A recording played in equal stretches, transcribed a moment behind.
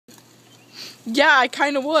Yeah, I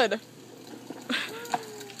kind of would.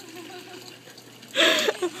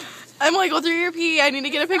 Emily, go through your pee. I need to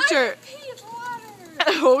get a picture.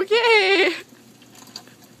 Okay.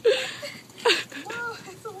 Whoa,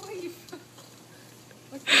 it's a leaf.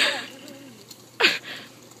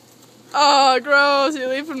 Oh, gross. You're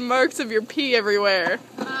leaving marks of your pee everywhere.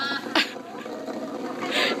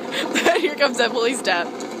 Here comes Emily's step.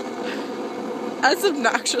 That's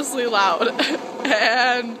obnoxiously loud.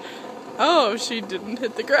 And, oh, she didn't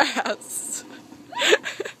hit the grass.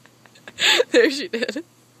 There she did.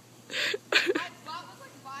 My butt was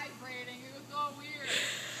like vibrating. It was so weird.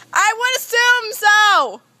 I would assume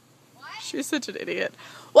so. What? She's such an idiot.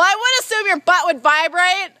 Well, I would assume your butt would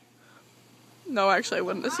vibrate. No, actually, I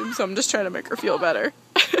wouldn't assume so. I'm just trying to make her feel better.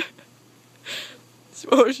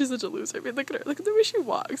 Oh, she's such a loser. I mean, look at her. Look at the way she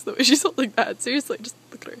walks. The way she's holding that. Seriously, just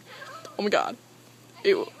look at her. Oh my god.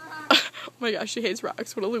 Ew. Oh my gosh, she hates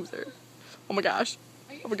rocks. What a loser. Oh my gosh.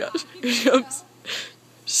 Oh my gosh. Here she comes.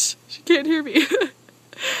 Shh, she can't hear me.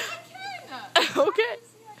 Okay.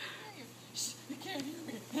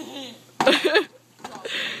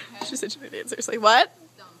 She's such an idiot. Seriously. What?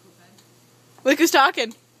 Look who's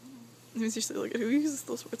talking. I mean, seriously, look at who uses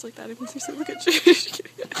those words like that. I mean, seriously, look at she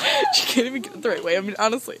can't even get it the right way. I mean,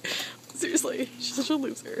 honestly. Seriously, she's such a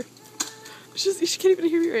loser. She can't even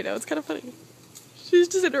hear me right now. It's kind of funny. She's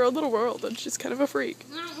just in her own little world, and she's kind of a freak.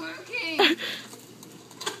 It's not working.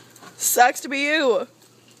 Sucks to be you.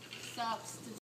 Sucks.